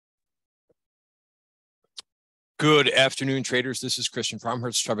Good afternoon, traders. This is Christian from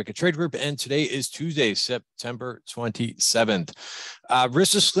Hertz Market Trade Group, and today is Tuesday, September 27th.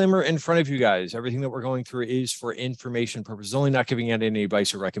 Risk disclaimer in front of you guys. Everything that we're going through is for information purposes, only not giving out any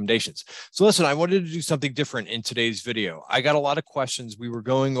advice or recommendations. So listen, I wanted to do something different in today's video. I got a lot of questions. We were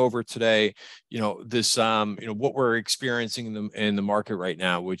going over today, this, what we're experiencing in the market right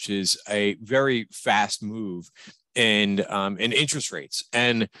now, which is a very fast move in interest rates,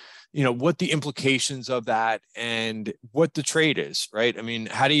 and what the implications of that and what the trade is, right? I mean,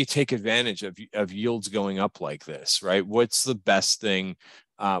 how do you take advantage of yields going up like this, right? What's the best thing?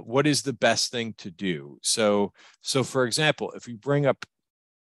 What is the best thing to do? So for example, if you bring up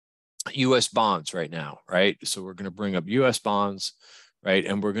U.S. bonds right now, right? So we're going to bring up U.S. bonds, right?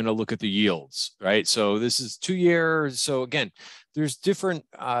 And we're going to look at the yields, right? So this is 2 years. So again, there's different,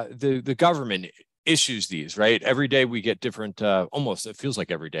 the government issues these, right? Every day we get different, almost it feels like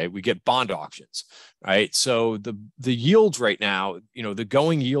every day we get bond auctions, right? So the yields right now, the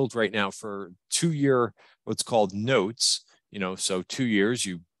going yield right now for 2 year, what's called notes, so 2 years,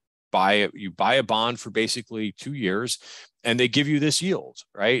 you buy a bond for basically 2 years, and they give you this yield,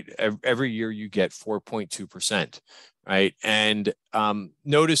 right? Every year you get 4.2%. Right. And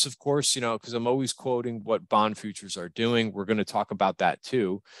notice, of course, because I'm always quoting what bond futures are doing. We're going to talk about that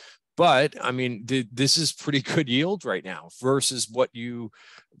too. But I mean, this is pretty good yield right now versus a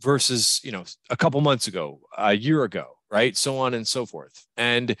couple months ago, a year ago, right? So on and so forth.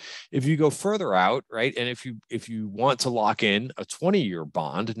 And if you go further out, right, and if you want to lock in a 20-year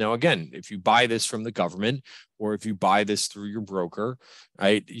bond, now again, if you buy this from the government or if you buy this through your broker,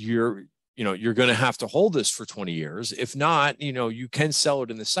 right, you're going to have to hold this for 20 years. If not, you can sell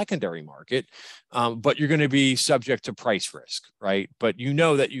it in the secondary market, but you're going to be subject to price risk, right? But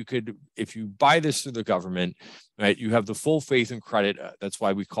that you could, if you buy this through the government, right, you have the full faith and credit. That's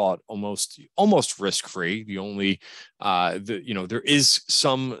why we call it almost risk-free. The only, there is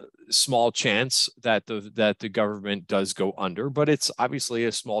some small chance that the government does go under, but it's obviously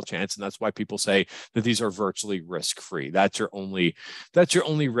a small chance, and that's why people say that these are virtually risk-free. That's your only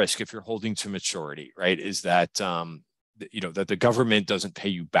risk if you're holding to maturity, right? Is that that the government doesn't pay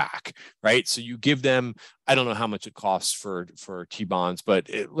you back, right? So you give them, I don't know how much it costs for T-bonds, but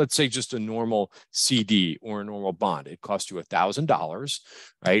let's say just a normal CD or a normal bond, it costs you $1,000,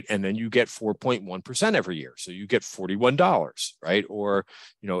 right? And then you get 4.1% every year. So you get $41, right? Or,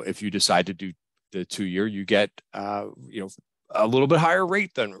 if you decide to do the 2 year, you get, a little bit higher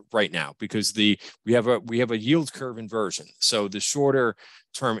rate than right now because we have a yield curve inversion. So the shorter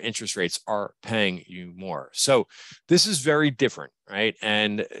term interest rates are paying you more. So this is very different, right?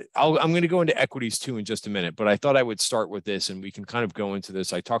 And I'm going to go into equities too in just a minute, but I thought I would start with this and we can kind of go into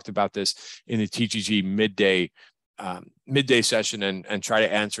this. I talked about this in the TTG midday session and try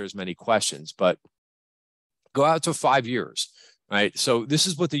to answer as many questions, but go out to 5 years. Right. So this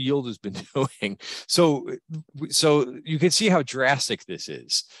is what the yield has been doing. So you can see how drastic this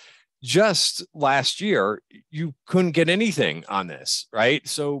is. Just last year, you couldn't get anything on this, right?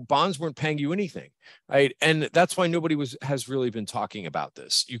 So bonds weren't paying you anything, right? And that's why nobody has really been talking about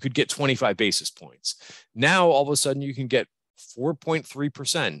this. You could get 25 basis points. Now, all of a sudden, you can get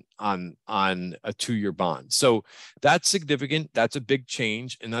 4.3% on a 2 year bond. So that's significant. That's a big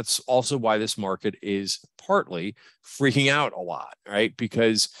change. And that's also why this market is partly freaking out a lot, right?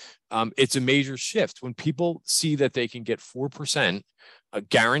 Because it's a major shift. When people see that they can get 4%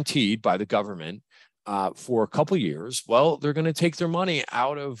 guaranteed by the government for a couple of years, well, they're going to take their money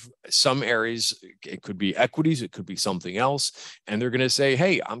out of some areas. It could be equities, it could be something else, and they're going to say,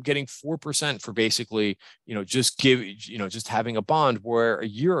 "Hey, I'm getting 4% for basically, just having a bond where a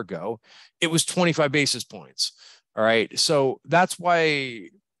year ago it was 25 basis points." All right, so that's why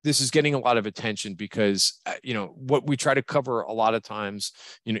this is getting a lot of attention because, what we try to cover a lot of times,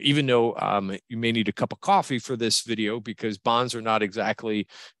 even though you may need a cup of coffee for this video because bonds are not exactly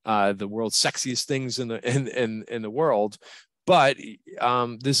the world's sexiest things in the world, but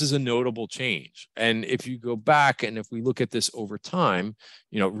this is a notable change. And if you go back and if we look at this over time,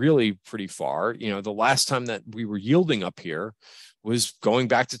 really pretty far, the last time that we were yielding up here was going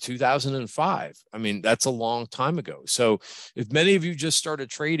back to 2005. I mean, that's a long time ago. So if many of you just started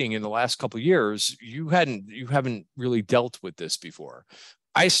trading in the last couple of years, you haven't really dealt with this before.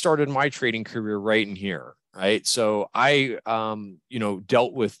 I started my trading career right in here, right? So I,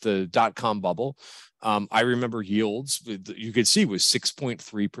 dealt with the dot-com bubble. I remember yields, you could see was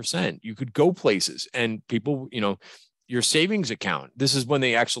 6.3%. You could go places and people, your savings account. This is when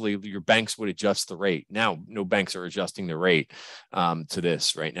your banks would adjust the rate. Now, no banks are adjusting the rate to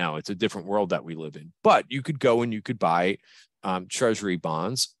this right now. It's a different world that we live in. But you could go and you could buy treasury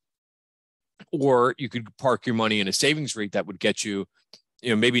bonds or you could park your money in a savings rate that would get you,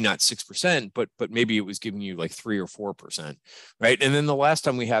 maybe not 6%, but maybe it was giving you like 3 or 4%, right? And then the last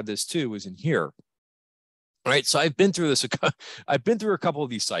time we had this too was in here. Right. So I've been through this. I've been through a couple of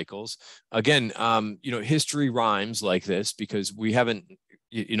these cycles. Again, history rhymes like this because we haven't,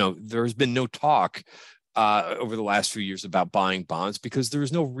 there's been no talk over the last few years about buying bonds because there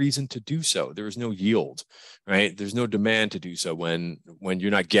is no reason to do so. There is no yield, right? There's no demand to do so when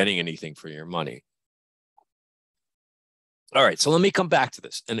you're not getting anything for your money. All right, so let me come back to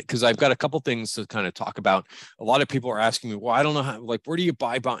this, and because I've got a couple things to kind of talk about. A lot of people are asking me, well, I don't know how, like, where do you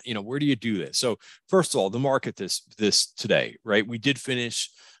buy bond? Where do you do this? So first of all, the market this today, right? We did finish,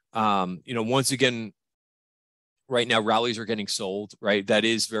 once again, right now rallies are getting sold, right? That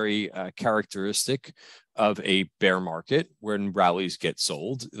is very characteristic of a bear market when rallies get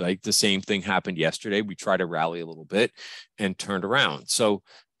sold. Like the same thing happened yesterday. We tried to rally a little bit and turned around. So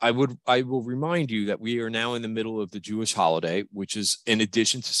I will remind you that we are now in the middle of the Jewish holiday, which is in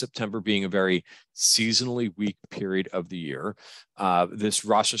addition to September being a very seasonally weak period of the year. This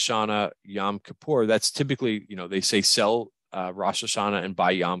Rosh Hashanah, Yom Kippur, that's typically, they say sell Rosh Hashanah and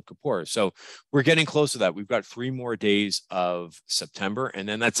buy Yom Kippur. So we're getting close to that. We've got 3 more days of September, and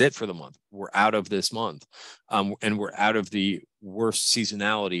then that's it for the month. We're out of this month, and we're out of the worst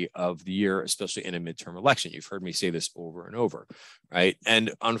seasonality of the year, especially in a midterm election. You've heard me say this over and over, right?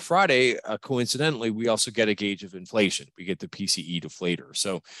 And on Friday, coincidentally, we also get a gauge of inflation. We get the PCE deflator.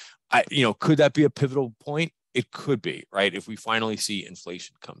 So, could that be a pivotal point? It could be, right? If we finally see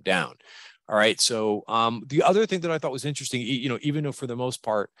inflation come down. All right. So the other thing that I thought was interesting, even though for the most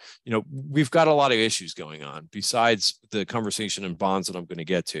part, we've got a lot of issues going on besides the conversation in bonds that I'm going to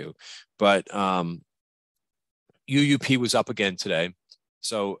get to, but UUP was up again today.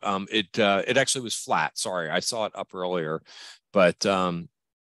 So it actually was flat. Sorry, I saw it up earlier, but these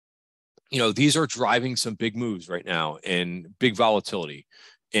are driving some big moves right now and big volatility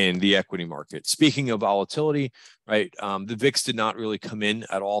in the equity market. Speaking of volatility, right, the VIX did not really come in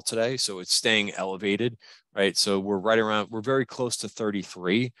at all today, so it's staying elevated, right? So we're very close to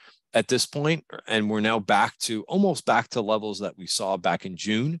 33 at this point, and we're now almost back to levels that we saw back in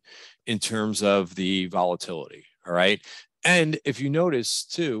June in terms of the volatility, all right? And if you notice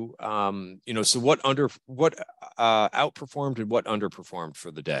too, so what outperformed and what underperformed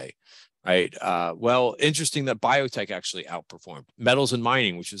for the day, right? Well, interesting that biotech actually outperformed metals and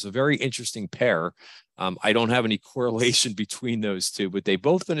mining, which is a very interesting pair. I don't have any correlation between those two, but they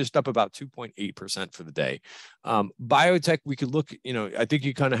both finished up about 2.8% for the day. Biotech, we could look, I think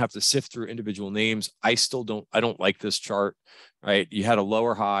you kind of have to sift through individual names. I don't like this chart, right? You had a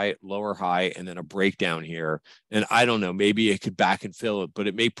lower high, and then a breakdown here. And I don't know, maybe it could back and fill it, but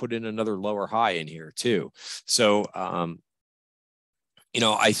it may put in another lower high in here too. So, I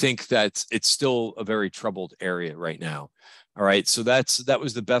think that it's still a very troubled area right now. All right. So that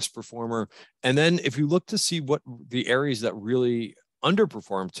was the best performer. And then if you look to see what the areas that really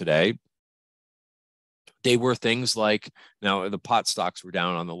underperformed today, they were things like, now the pot stocks were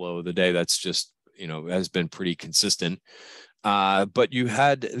down on the low of the day. That's just, has been pretty consistent. But you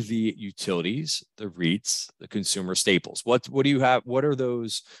had the utilities, the REITs, the consumer staples. What do you have? What are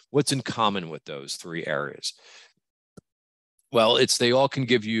those? What's in common with those 3 areas? Well, they all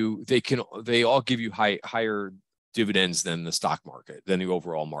give you higher dividends than the stock market, than the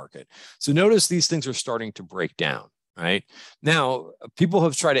overall market. So notice these things are starting to break down, right? Now, people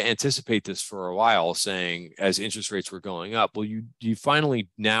have tried to anticipate this for a while, saying as interest rates were going up, well, you finally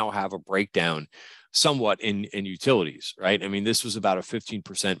now have a breakdown somewhat in utilities, right? I mean, this was about a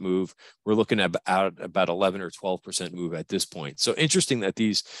 15% move. We're looking at about 11 or 12% move at this point. So interesting that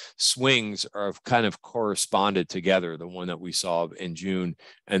these swings are kind of corresponded together, the one that we saw in June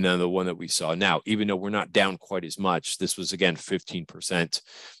and then the one that we saw now, even though we're not down quite as much. This was, again, 15%.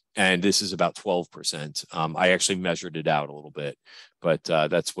 And this is about 12%. I actually measured it out a little bit, but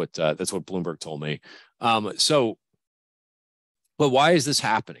that's what Bloomberg told me. But why is this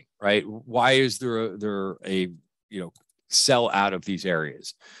happening, right? Why is there a sell out of these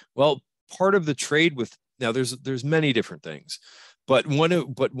areas? Well, part of the trade with, now there's many different things, but one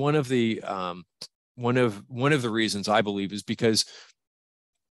of the reasons I believe is because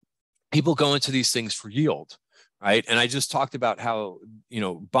people go into these things for yield, right? And I just talked about how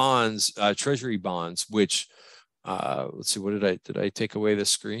bonds, treasury bonds, which let's see, what did I take away this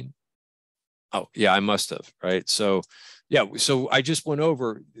screen? Oh yeah, I must have, right? So yeah, so I just went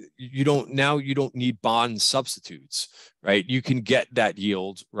over, you don't need bond substitutes, right? You can get that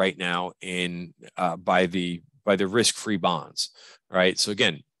yield right now by the risk-free bonds, right? So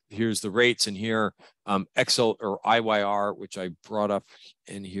again, here's the rates, and here XL or IYR, which I brought up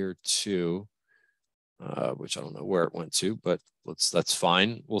in here too, which I don't know where it went to, but that's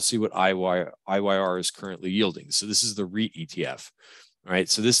fine. We'll see what IYR is currently yielding. So this is the REIT ETF. All right,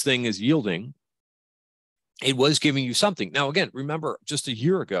 so this thing is yielding. It was giving you something. Now, again, remember, just a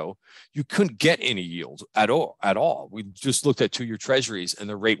year ago, you couldn't get any yield at all. We just looked at 2-year treasuries and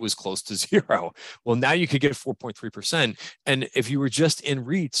the rate was close to zero. Well, now you could get 4.3%. And if you were just in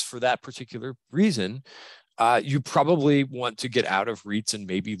REITs for that particular reason, you probably want to get out of REITs and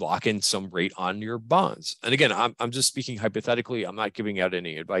maybe lock in some rate on your bonds. And again, I'm just speaking hypothetically. I'm not giving out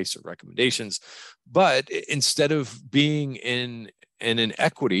any advice or recommendations. But instead of being in an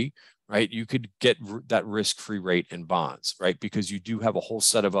equity, right, you could get that risk-free rate in bonds, right? Because you do have a whole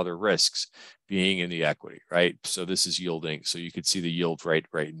set of other risks being in the equity, right? So this is yielding. So you could see the yield right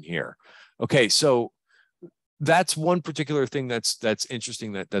in here. Okay, so that's one particular thing that's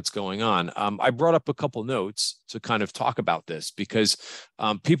interesting that's going on. I brought up a couple notes to kind of talk about this because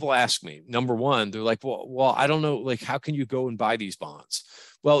people ask me, number one, they're like, well, I don't know, like, how can you go and buy these bonds?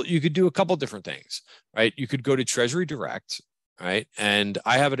 Well, you could do a couple different things, right? You could go to Treasury Direct, right? And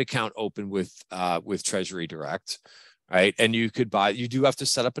I have an account open with Treasury Direct, right? And you could buy, you do have to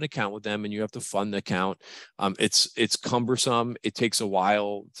set up an account with them and you have to fund the account. It's cumbersome. It takes a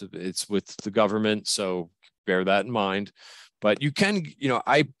while it's with the government. So bear that in mind. But you can,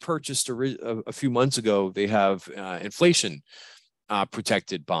 I purchased a few months ago, they have inflation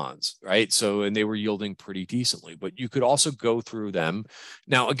protected bonds, right? So, and they were yielding pretty decently, but you could also go through them.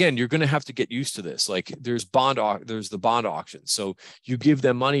 Now, again, you're going to have to get used to this. Like there's the bond auction. So you give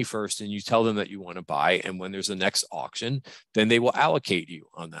them money first and you tell them that you want to buy. And when there's the next auction, then they will allocate you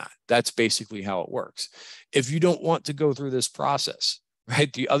on that. That's basically how it works. If you don't want to go through this process,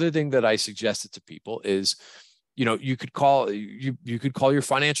 right? The other thing that I suggested to people is, you could call your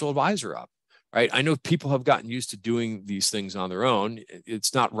financial advisor up. Right. I know people have gotten used to doing these things on their own.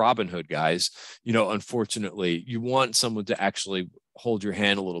 It's not Robinhood, guys. Unfortunately, you want someone to actually hold your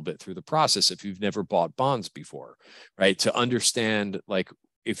hand a little bit through the process if you've never bought bonds before, right? To understand, like,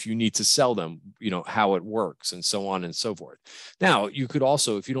 if you need to sell them, how it works and so on and so forth. Now, you could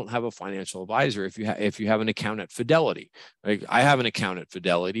also, if you don't have a financial advisor, if you have an account at Fidelity, like I have an account at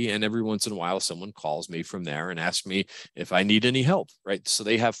Fidelity, and every once in a while someone calls me from there and asks me if I need any help, right? So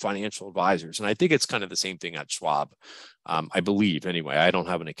they have financial advisors. And I think it's kind of the same thing at Schwab. I believe anyway. I don't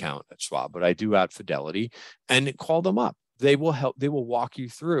have an account at Schwab, but I do at Fidelity, and call them up. They will help. They will walk you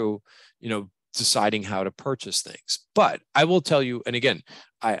through, deciding how to purchase things. But I will tell you, and again,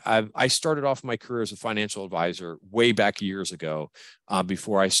 I started off my career as a financial advisor way back years ago,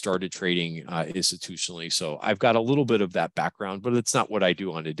 before I started trading institutionally. So I've got a little bit of that background, but it's not what I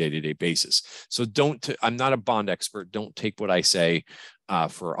do on a day-to-day basis. So I'm not a bond expert. Don't take what I say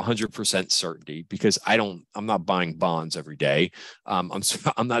for 100% certainty, because I'm not buying bonds every day. I'm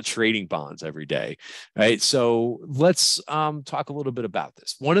not trading bonds every day, right? So let's talk a little bit about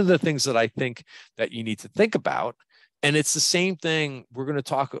this. One of the things that I think that you need to think about, and it's the same thing, we're going to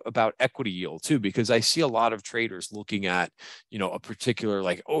talk about equity yield too, because I see a lot of traders looking at, a particular,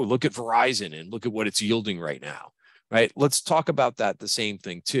 like, oh, look at Verizon and look at what it's yielding right now, right? Let's talk about that, the same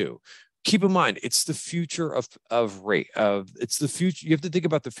thing too. Keep in mind, it's the future it's the future. You have to think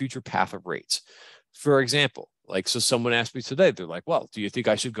about the future path of rates. For example, like, so someone asked me today, they're like, well, do you think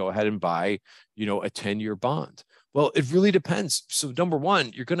I should go ahead and buy, a 10-year bond? Well, it really depends. So number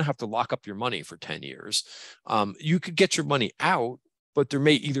one, you're going to have to lock up your money for 10 years. You could get your money out, but there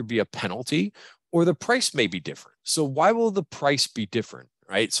may either be a penalty or the price may be different. So why will the price be different,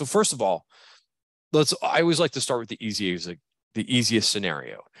 right? So first of all, I always like to start with the easiest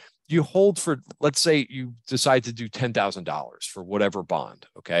scenario. You hold for, let's say you decide to do $10,000 for whatever bond,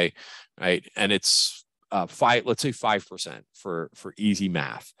 okay, right? And it's let's say 5% for easy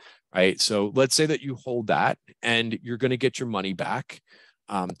math, right? So let's say that you hold that and you're going to get your money back,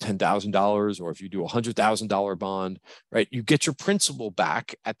 $10,000, or if you do a $100,000 bond, right? You get your principal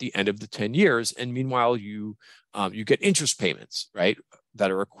back at the end of the 10 years. And meanwhile, you get interest payments, right?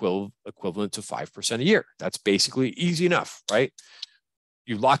 That are equivalent to 5% a year. That's basically easy enough, right?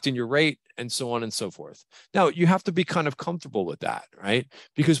 You locked in your rate and so on and so forth. Now, you have to be kind of comfortable with that, right?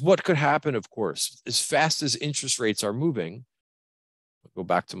 Because what could happen, of course, as fast as interest rates are moving, I'll go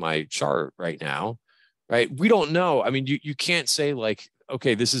back to my chart right now, right? We don't know. I mean, you can't say like,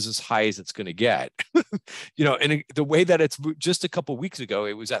 okay, this is as high as it's going to get. And the way that it's just a couple of weeks ago,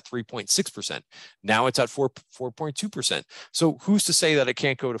 it was at 3.6%. Now it's at 4.2%. So who's to say that it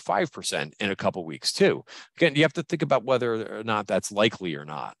can't go to 5% in a couple of weeks too? Again, you have to think about whether or not that's likely or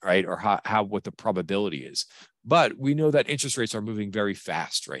not, right? Or what the probability is. But we know that interest rates are moving very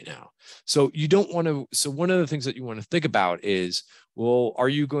fast right now. So you don't want to. So one of the things that you want to think about is, well, are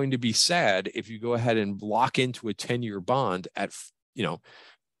you going to be sad if you go ahead and lock into a 10-year bond at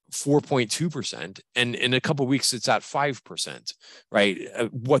 4.2%, and in a couple of weeks it's at 5%, right?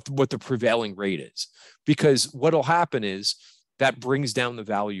 What the prevailing rate is, because what'll happen is that brings down the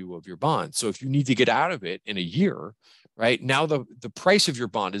value of your bond. So if you need to get out of it in a year, right, now the price of your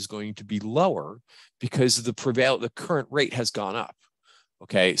bond is going to be lower because the current rate has gone up.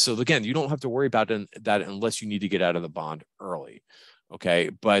 Okay, so again, you don't have to worry about that unless you need to get out of the bond early.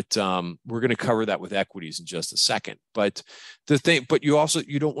 Okay, but we're going to cover that with equities in just a second. But you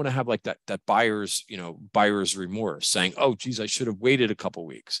don't want to have like that buyer's remorse, saying, oh geez, I should have waited a couple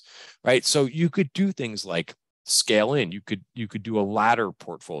weeks, right? So you could do things like scale in. You could do a ladder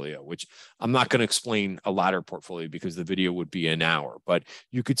portfolio, which I'm not going to explain a ladder portfolio because the video would be an hour, but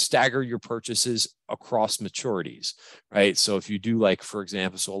you could stagger your purchases across maturities, right? So if you do, like, for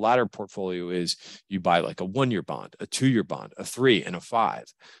example, so a ladder portfolio is you buy like a 1-year bond, a 2-year bond, a 3, and a 5.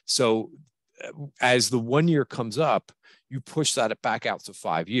 So as the 1 year comes up, you push that back out to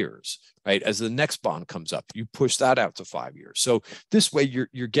 5 years, right? As the next bond comes up, you push that out to 5 years. So this way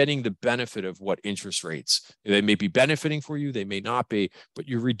you're getting the benefit of what interest rates, they may be benefiting for you, they may not be, but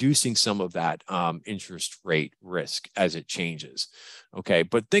you're reducing some of that interest rate risk as it changes. Okay,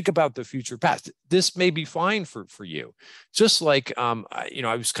 but think about the future past. This may be fine for you. Just like,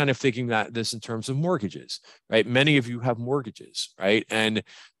 I was kind of thinking that this in terms of mortgages, right? Many of you have mortgages, right? And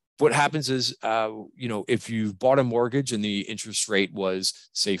what happens is, if you've bought a mortgage and the interest rate was,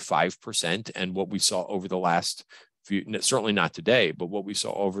 say, 5%, and what we saw over the last few, certainly not today, but what we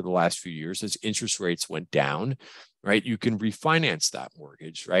saw over the last few years as interest rates went down, right? You can refinance that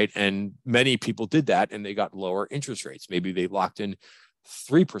mortgage, right? And many people did that and they got lower interest rates. Maybe they locked in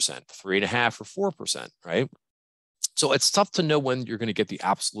 3%, 3.5%, or 4%, right? So it's tough to know when you're going to get the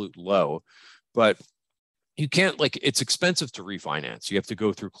absolute low, but you can't, it's expensive to refinance. You have to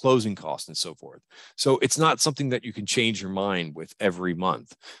go through closing costs and so forth. So it's not something that you can change your mind with every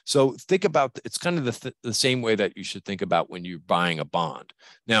month. So think about, it's kind of the same way that you should think about when you're buying a bond.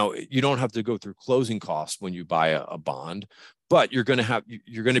 Now, you don't have to go through closing costs when you buy a bond, but you're going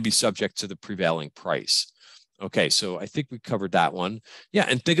to be subject to the prevailing price. Okay, so I think we covered that one. Yeah,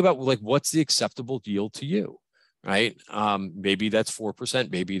 and think about what's the acceptable yield to you? Right? Maybe that's 4%,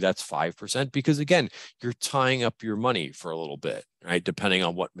 maybe that's 5%, because again, you're tying up your money for a little bit, right? Depending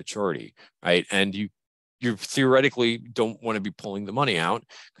on what maturity, right? And you theoretically don't want to be pulling the money out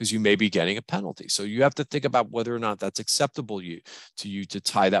because you may be getting a penalty. So you have to think about whether or not that's acceptable to you to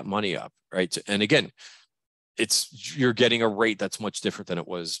tie that money up, right? And again, you're getting a rate that's much different than it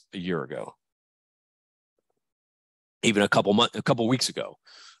was a year ago, even a couple weeks ago.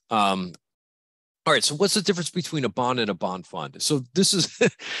 All right, so what's the difference between a bond and a bond fund? So this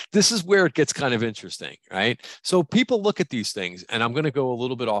is where it gets kind of interesting, right? So people look at these things, and I'm going to go a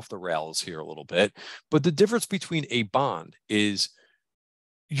little bit off the rails here a little bit, but the difference between a bond is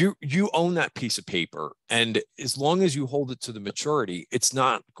you own that piece of paper, and as long as you hold it to the maturity, it's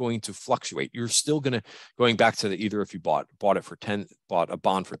not going to fluctuate. You're still going back to either if you bought a bond for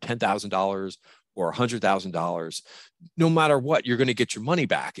 $10,000 or $100,000, no matter what, you're going to get your money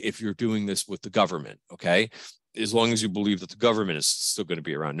back if you're doing this with the government, okay? As long as you believe that the government is still going to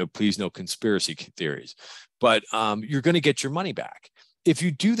be around. No conspiracy theories. But you're going to get your money back. If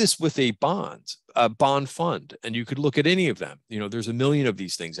you do this with a bond fund, and you could look at any of them, there's a million of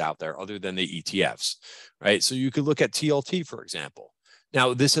these things out there other than the ETFs, right? So you could look at TLT, for example.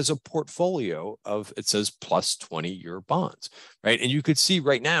 Now, this is a portfolio it says plus 20-year bonds, right? And you could see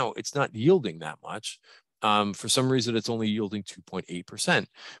right now, it's not yielding that much. For some reason, it's only yielding 2.8%.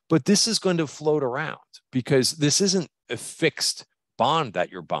 But this is going to float around because this isn't a fixed bond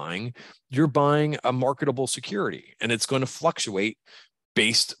that you're buying. You're buying a marketable security, and it's going to fluctuate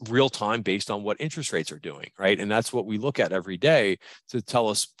real time based on what interest rates are doing, right? And that's what we look at every day to tell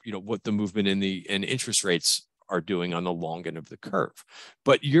us, what the movement in interest rates are doing on the long end of the curve.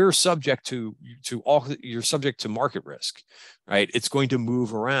 But you're subject to market risk, right? It's going to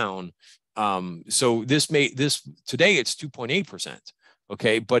move around. So today it's 2.8%.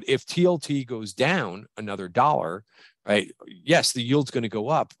 Okay. But if TLT goes down another dollar, right? Yes, the yield's going to go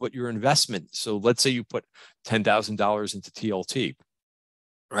up, but your investment. So let's say you put $10,000 into TLT,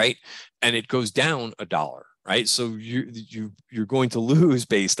 right? And it goes down $1. right? So you're going to lose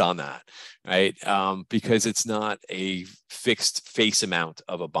based on that, right? Because it's not a fixed face amount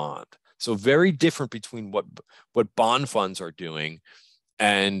of a bond. So very different between what bond funds are doing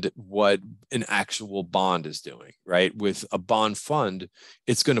and what an actual bond is doing, right? With a bond fund,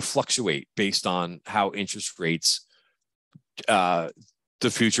 it's going to fluctuate based on how interest rates, the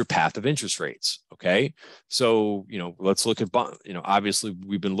future path of interest rates. Okay. So, let's look at bond, obviously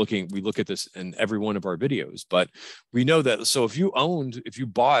we look at this in every one of our videos, but we know that. So if you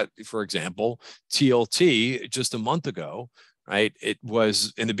bought, for example, TLT just a month ago, right? It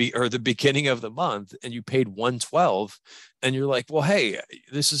was in the beginning of the month and you paid 112 and you're like, well, hey,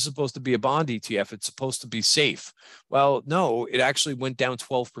 this is supposed to be a bond ETF. It's supposed to be safe. Well, no, it actually went down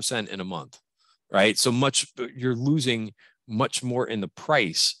 12% in a month, right? So you're losing much more in the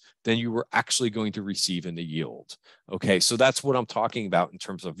price than you were actually going to receive in the yield. Okay, so that's what I'm talking about in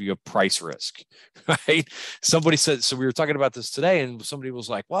terms of you have price risk, right? Somebody said, so we were talking about this today, and somebody was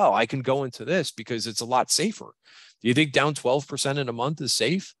like, wow, I can go into this because it's a lot safer. Do you think down 12% in a month is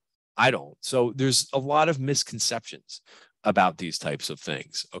safe? I don't. So there's a lot of misconceptions about these types of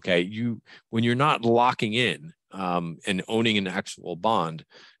things. Okay, when you're not locking in and owning an actual bond,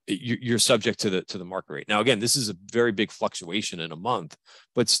 you're subject to the market rate. Now, again, this is a very big fluctuation in a month,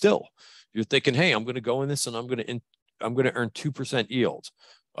 but still, you're thinking, hey, I'm going to go in this and I'm going to earn 2% yield.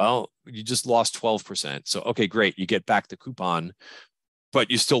 Well, you just lost 12%. So, okay, great. You get back the coupon, but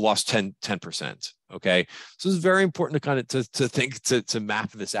you still lost 10%. Okay. So it's very important to kind of to think, to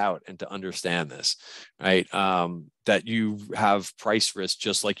map this out and to understand this, right? That you have price risk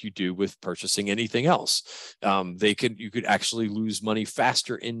just like you do with purchasing anything else. You could actually lose money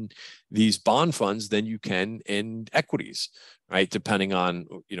faster in these bond funds than you can in equities, right? Depending on,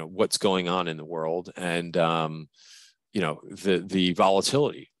 what's going on in the world and, the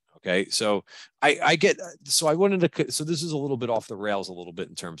volatility. Okay, so I get, so I wanted to, so this is a little bit off the rails a little bit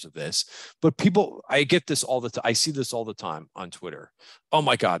in terms of this, but I get this all the time. I see this all the time on Twitter. Oh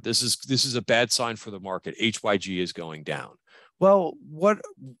my God, this is a bad sign for the market. HYG is going down. Well,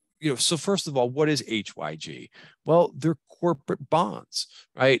 so first of all, what is HYG? Well, they're corporate bonds,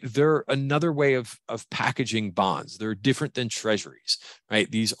 right? They're another way of packaging bonds. They're different than treasuries, right?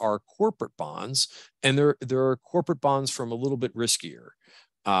 These are corporate bonds, and they're corporate bonds from a little bit riskier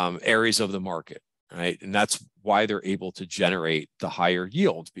areas of the market, right? And that's why they're able to generate the higher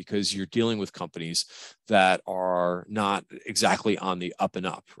yield, because you're dealing with companies that are not exactly on the up and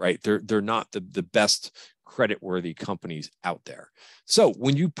up, right? They're not the best credit-worthy companies out there. So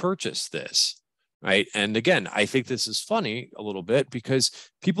when you purchase this, right? And again, I think this is funny a little bit because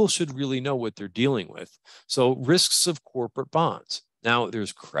people should really know what they're dealing with. So risks of corporate bonds. Now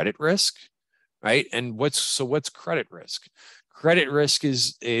there's credit risk, right? And what's credit risk? Credit risk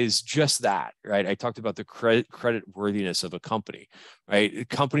is just that, right? I talked about the credit worthiness of a company, right?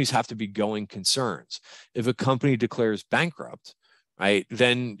 Companies have to be going concerns. If a company declares bankrupt, right,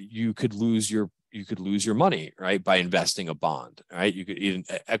 then you could lose your money, right, by investing a bond, right? You could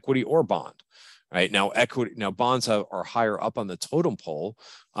either equity or bond, right? Now bonds are higher up on the totem pole,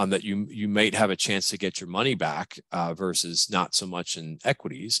 that you might have a chance to get your money back versus not so much in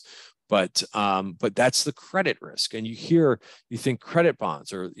equities. But that's the credit risk. And you think credit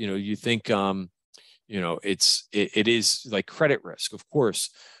bonds, or you think it is like credit risk, of course,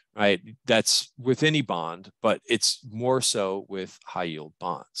 right? That's with any bond, but it's more so with high yield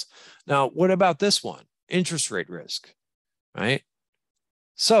bonds. Now, what about this one? Interest rate risk, right?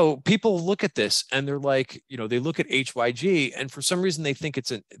 So people look at this and they're like, they look at HYG, and for some reason they think it's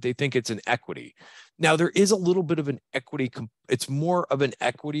an equity. Now there is a little bit of an equity. It's more of an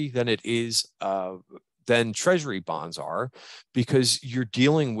equity than it is than treasury bonds are, because you're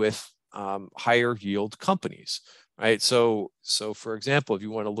dealing with higher yield companies, right? So for example, if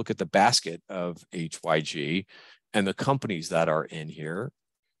you want to look at the basket of HYG and the companies that are in here,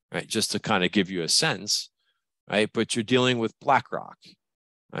 right, just to kind of give you a sense, right? But you're dealing with BlackRock.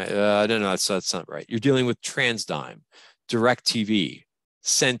 No, that's not right. You're dealing with TransDigm, DirecTV,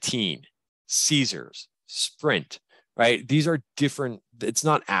 Centene, Caesars, Sprint, right? These are different. It's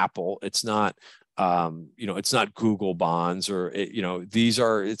not Apple. It's not, it's not Google bonds, or,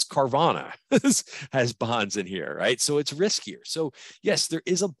 it's Carvana has bonds in here, right? So it's riskier. So yes, there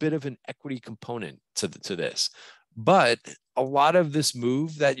is a bit of an equity component to this. But a lot of this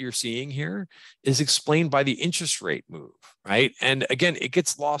move that you're seeing here is explained by the interest rate move, right? And again, it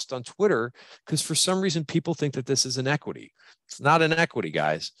gets lost on Twitter because for some reason people think that this is an equity. It's not an equity,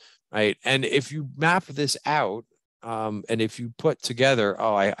 guys, right? And if you map this out, and if you put together,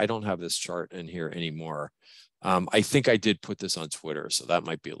 I don't have this chart in here anymore. I think I did put this on Twitter, so that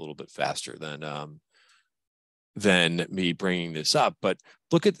might be a little bit faster than than me bringing this up. But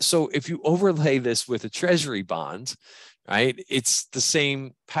look at, so if you overlay this with a treasury bond, right, it's the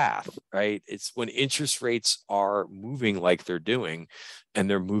same path, right? It's when interest rates are moving like they're doing and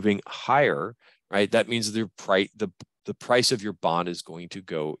they're moving higher, right? That means the price of your bond is going to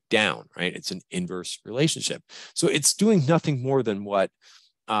go down, right? It's an inverse relationship. So it's doing nothing more than what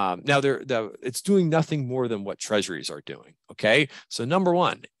it's doing nothing more than what treasuries are doing. Okay. So number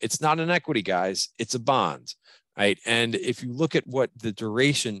one, it's not an equity, guys, it's a bond, right? And if you look at what the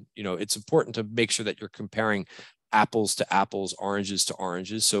duration, it's important to make sure that you're comparing apples to apples, oranges to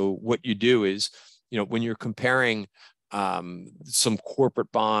oranges. So what you do is, when you're comparing some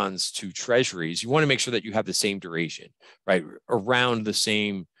corporate bonds to treasuries, you want to make sure that you have the same duration, right? Around the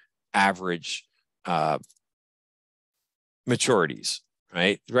same average maturities,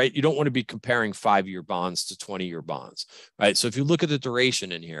 right? You don't want to be comparing 5-year bonds to 20-year bonds, right? So if you look at the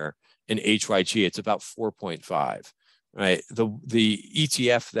duration in here in HYG, it's about 4.5, right? The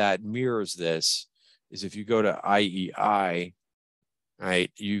ETF that mirrors this is, if you go to IEI,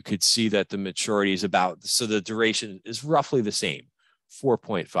 right, you could see that the maturity is about, so the duration is roughly the same,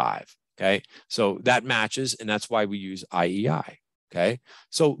 4.5. Okay. So that matches, and that's why we use IEI. Okay.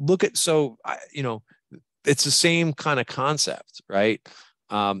 So it's the same kind of concept, right?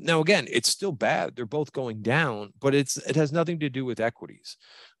 Now, again, it's still bad. They're both going down, but it has nothing to do with equities.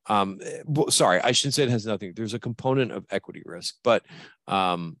 Sorry, I shouldn't say it has nothing. There's a component of equity risk, but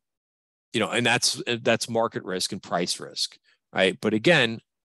and that's market risk and price risk, right? But again,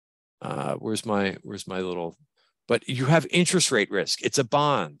 where's my little? But you have interest rate risk. It's a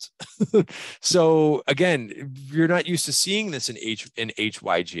bond. So again, you're not used to seeing this in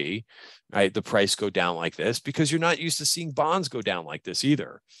HYG, right? The price go down like this because you're not used to seeing bonds go down like this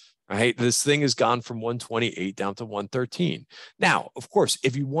either, right? This thing has gone from 128 down to 113. Now, of course,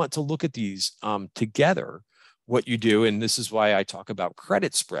 if you want to look at these together, what you do, and this is why I talk about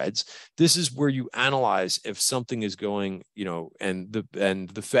credit spreads, this is where you analyze if something is going, and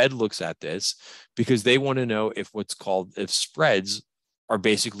the Fed looks at this because they want to know if if spreads are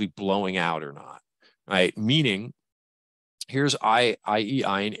basically blowing out or not, right? Meaning, here's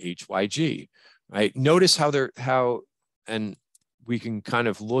IEI and HYG, right? Notice and we can kind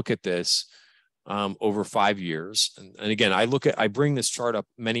of look at this over 5 years. And again, I bring this chart up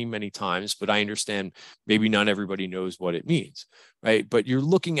many, many times, but I understand maybe not everybody knows what it means, right? But you're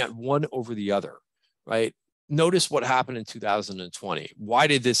looking at one over the other, right? Notice what happened in 2020. Why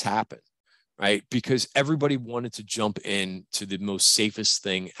did this happen, right? Because everybody wanted to jump in to the most safest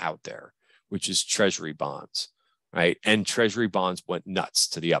thing out there, which is treasury bonds, right? And treasury bonds went nuts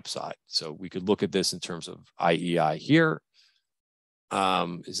to the upside. So we could look at this in terms of IEI here.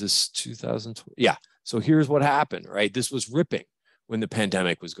 Is this 2020? Yeah. So here's what happened, right? This was ripping when the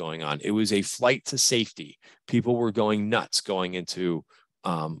pandemic was going on. It was a flight to safety. People were going nuts going into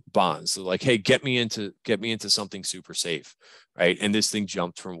bonds. They're like, hey, get me into something super safe, right? And this thing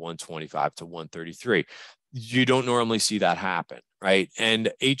jumped from 125 to 133. You don't normally see that happen, right?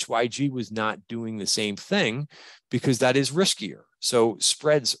 And HYG was not doing the same thing because that is riskier. So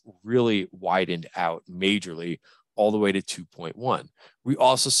spreads really widened out majorly, all the way to 2.1. We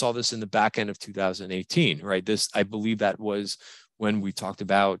also saw this in the back end of 2018, right? I believe that was when we talked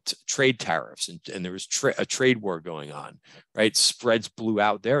about trade tariffs and there was a trade war going on, right? Spreads blew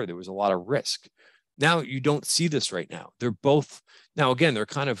out there. There was a lot of risk. Now you don't see this right now. Now again, they're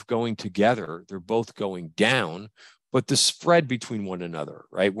kind of going together. They're both going down, but the spread between one another,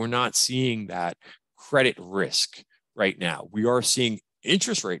 right? We're not seeing that credit risk right now. We are seeing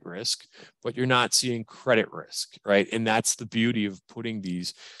interest rate risk, but you're not seeing credit risk, right? And that's the beauty of putting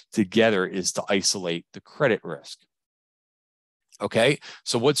these together, is to isolate the credit risk. Okay,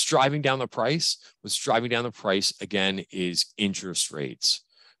 so what's driving down the price? What's driving down the price, again, is interest rates,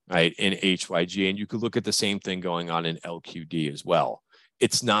 right, in HYG. And you could look at the same thing going on in LQD as well.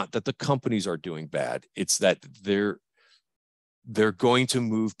 It's not that the companies are doing bad. It's that they're going to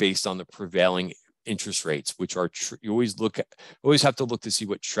move based on the prevailing interest rates, which are you always have to look to see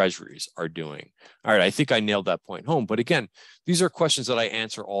what treasuries are doing. All right, I think I nailed that point home. But again, these are questions that I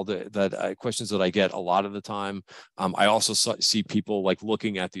answer questions that I get a lot of the time. I also see people like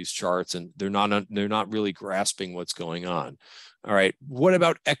looking at these charts and they're not really grasping what's going on. All right, what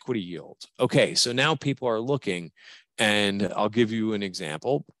about equity yield? Okay, so now people are looking, and I'll give you an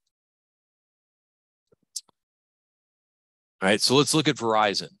example. All right, so let's look at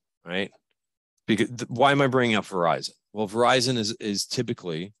Verizon, right? Because why am I bringing up Verizon? Well, Verizon is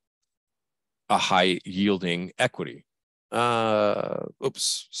typically a high yielding equity.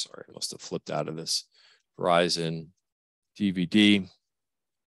 Oops, sorry, I must have flipped out of this. Verizon DVD.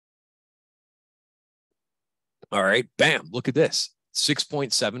 All right, bam, look at this.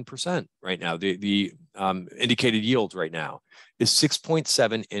 6.7% right now. The indicated yield right now is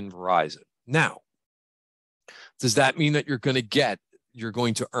 6.7 in Verizon. Now, does that mean that you're going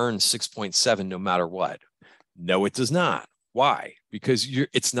to earn 6.7 no matter what? No, it does not. Why? Because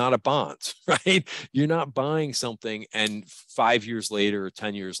it's not a bond, right? You're not buying something and 5 years later or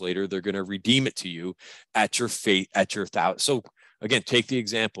 10 years later, they're going to redeem it to you at your fate, at your thousand. So again, take the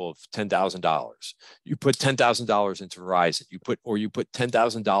example of $10,000. You put $10,000 into Verizon, you put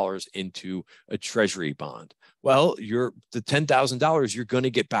 $10,000 into a treasury bond. Well, the $10,000 you're going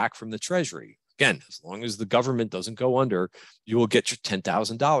to get back from the treasury. Again, as long as the government doesn't go under, you will get your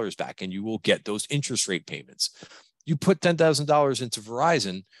 $10,000 back and you will get those interest rate payments. You put $10,000 into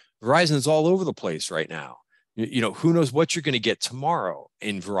Verizon, Verizon is all over the place right now. Who knows what you're going to get tomorrow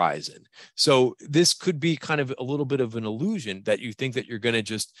in Verizon. So this could be kind of a little bit of an illusion that you think that you're going to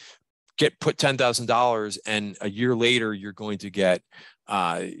just put $10,000 and a year later you're going to get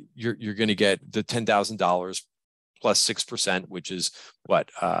you're going to get the $10,000 plus 6%, which is what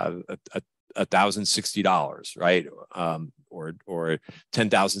 $1,060, right? Or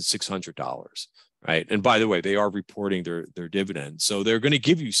 $10,600. Right. And by the way, they are reporting their dividends. So they're going to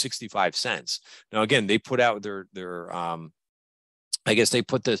give you 65 cents. Now, again, they put out their I guess they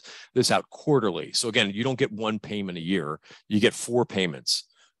put this out quarterly. So again, you don't get one payment a year, you get 4 payments,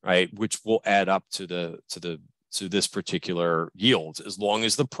 right? Which will add up to this particular yield as long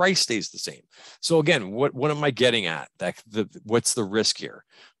as the price stays the same. So again, what am I getting at? What's the risk here?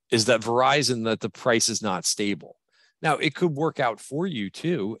 Is that Verizon, that the price is not stable. Now, it could work out for you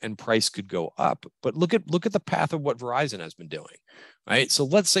too, and price could go up. But look at the path of what Verizon has been doing, right? So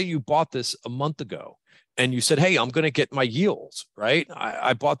let's say you bought this a month ago, and you said, "Hey, I'm going to get my yields, right?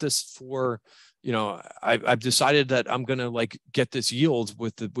 I bought this for, I've decided that I'm going to get this yield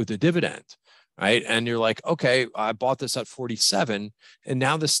with the dividend, right?" And you're like, "Okay, I bought this at 47, and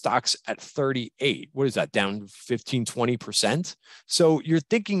now the stock's at 38. What is that? Down 15, 20%? So you're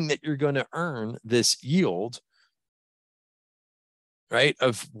thinking that you're going to earn this yield, right,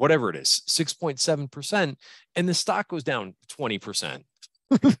 of whatever it is, 6.7%, and the stock goes down 20%.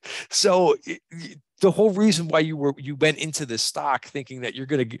 So the whole reason why you went into this stock thinking that you're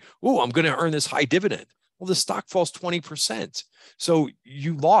going to, I'm going to earn this high dividend. Well, the stock falls 20%. So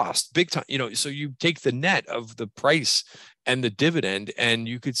you lost big time, so you take the net of the price and the dividend, and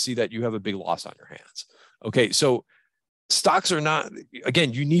you could see that you have a big loss on your hands. Okay. So stocks are not,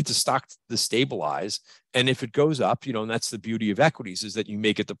 again, you need to stock to stabilize. And if it goes up, and that's the beauty of equities, is that you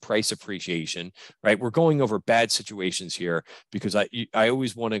may get the price appreciation, right? We're going over bad situations here because I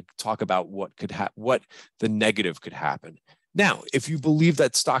always want to talk about what the negative could happen. Now, if you believe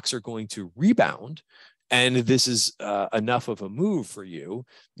that stocks are going to rebound, and this is enough of a move for you,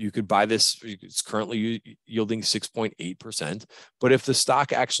 you could buy this. It's currently yielding 6.8%. But if the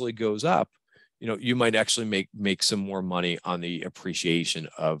stock actually goes up, you might actually make some more money on the appreciation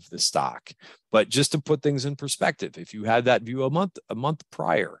of the stock. But just to put things in perspective, if you had that view a month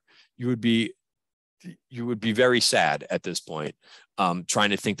prior, you would be very sad at this point,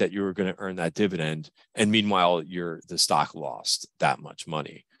 trying to think that you were going to earn that dividend, and meanwhile the stock lost that much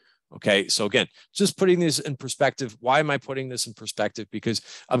money. Okay, so again, just putting this in perspective. Why am I putting this in perspective? Because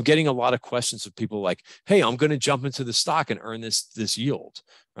I'm getting a lot of questions of people like, "Hey, I'm going to jump into the stock and earn this yield."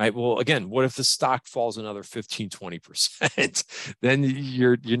 Right? Well, again, what if the stock falls another 15, 20%? Then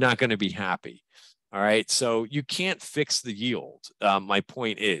you're not going to be happy. All right. So you can't fix the yield. My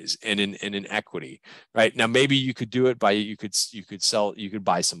point is, in an equity, right? Now, maybe you could do it by, you could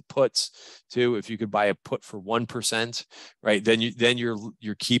buy some puts too. If you could buy a put for 1%, right? Then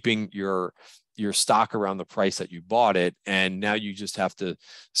you're keeping your stock around the price that you bought it. And now you just have to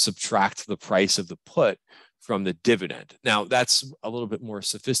subtract the price of the put from the dividend. Now that's a little bit more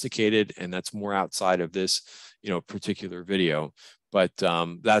sophisticated, and that's more outside of this, particular video, but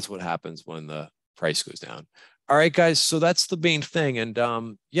that's what happens when the price goes down. All right, guys. So that's the main thing. And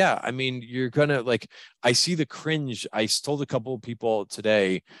yeah, I mean, you're gonna I see the cringe. I told a couple of people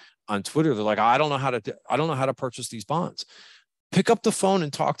today on Twitter, they're like, I don't know how to purchase these bonds. Pick up the phone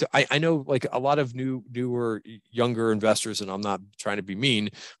and talk to, I know a lot of newer, younger investors, and I'm not trying to be mean,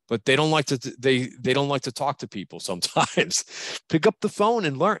 but they don't like to talk to people sometimes. Pick up the phone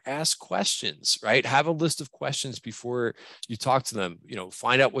and ask questions, right? Have a list of questions before you talk to them,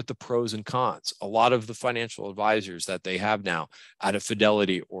 find out what the pros and cons. A lot of the financial advisors that they have now out of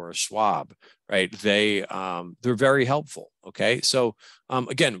Fidelity or a Schwab, right? They're very helpful. Okay. So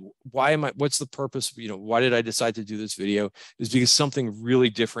again, what's the purpose? Why did I decide to do this video? Is because something really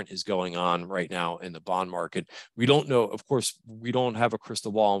different is going on right now in the bond market. We don't know, of course, we don't have a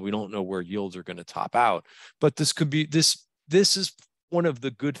crystal ball and we don't know where yields are going to top out, but this is one of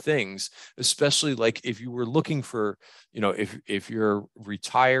the good things, especially like if you were looking for, if you're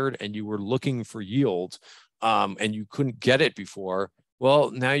retired and you were looking for yield, and you couldn't get it before,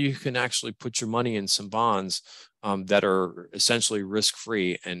 well, now you can actually put your money in some bonds that are essentially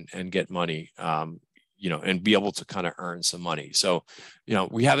risk-free and get money, and be able to kind of earn some money. So,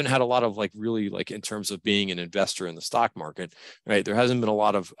 we haven't had a lot of really in terms of being an investor in the stock market, right? There hasn't been a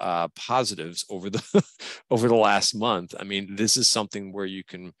lot of positives over the over the last month. I mean, this is something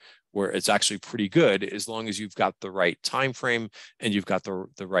where it's actually pretty good as long as you've got the right time frame and you've got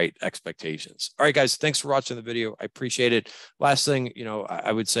the right expectations. All right, guys, thanks for watching the video. I appreciate it. Last thing,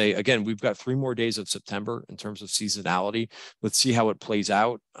 I would say, again, we've got 3 more days of September in terms of seasonality. Let's see how it plays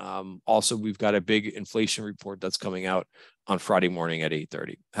out. Also, we've got a big inflation report that's coming out on Friday morning at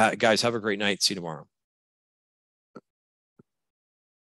 8:30. Guys, have a great night. See you tomorrow.